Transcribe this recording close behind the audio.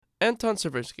Anton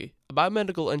Seversky, a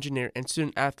biomedical engineer and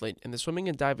student athlete in the swimming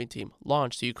and diving team,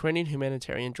 launched the Ukrainian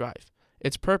Humanitarian Drive.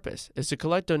 Its purpose is to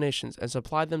collect donations and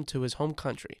supply them to his home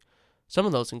country. Some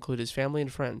of those include his family and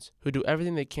friends, who do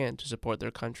everything they can to support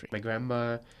their country. My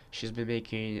grandma, she's been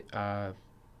making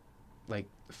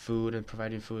food and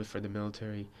providing food for the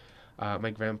military.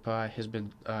 My grandpa has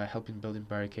been helping building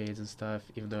barricades and stuff,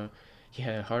 even though he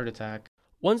had a heart attack.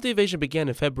 Once the invasion began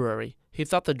in February, he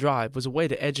thought the drive was a way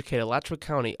to educate Alachua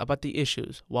County about the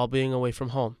issues while being away from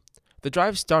home. The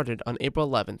drive started on April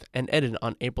 11th and ended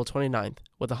on April 29th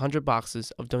with 100 boxes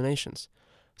of donations.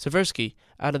 Seversky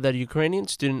added that Ukrainian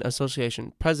Student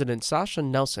Association President Sasha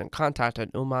Nelson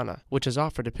contacted Umana, which has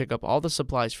offered to pick up all the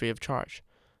supplies free of charge.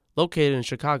 Located in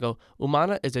Chicago,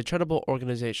 Umana is a charitable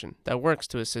organization that works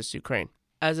to assist Ukraine.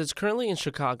 As it's currently in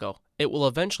Chicago, it will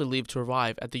eventually leave to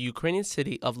arrive at the Ukrainian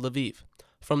city of Lviv.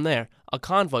 From there, a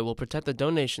convoy will protect the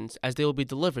donations as they will be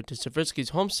delivered to Seversky's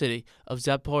home city of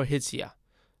Zaporizhzhia.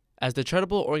 As the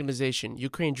charitable organization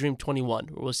Ukraine Dream 21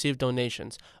 will receive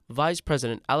donations, Vice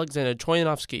President Alexander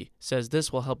Troyanovsky says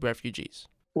this will help refugees.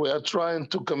 We are trying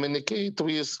to communicate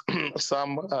with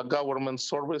some government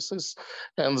services,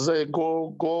 and they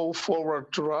go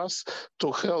forward to us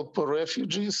to help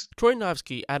refugees.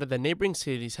 Troyanovsky added that neighboring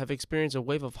cities have experienced a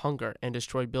wave of hunger and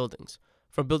destroyed buildings.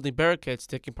 From building barricades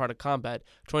to taking part in combat,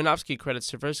 Troyanovsky credits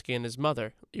Seversky and his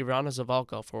mother, Irina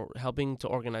Zavalko, for helping to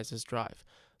organize this drive.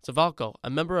 Zavalko, a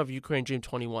member of Ukraine Dream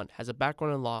 21, has a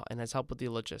background in law and has helped with the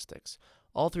logistics.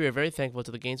 All three are very thankful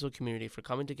to the Gainesville community for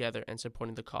coming together and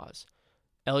supporting the cause.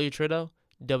 Elliot Trito,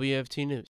 WFT News.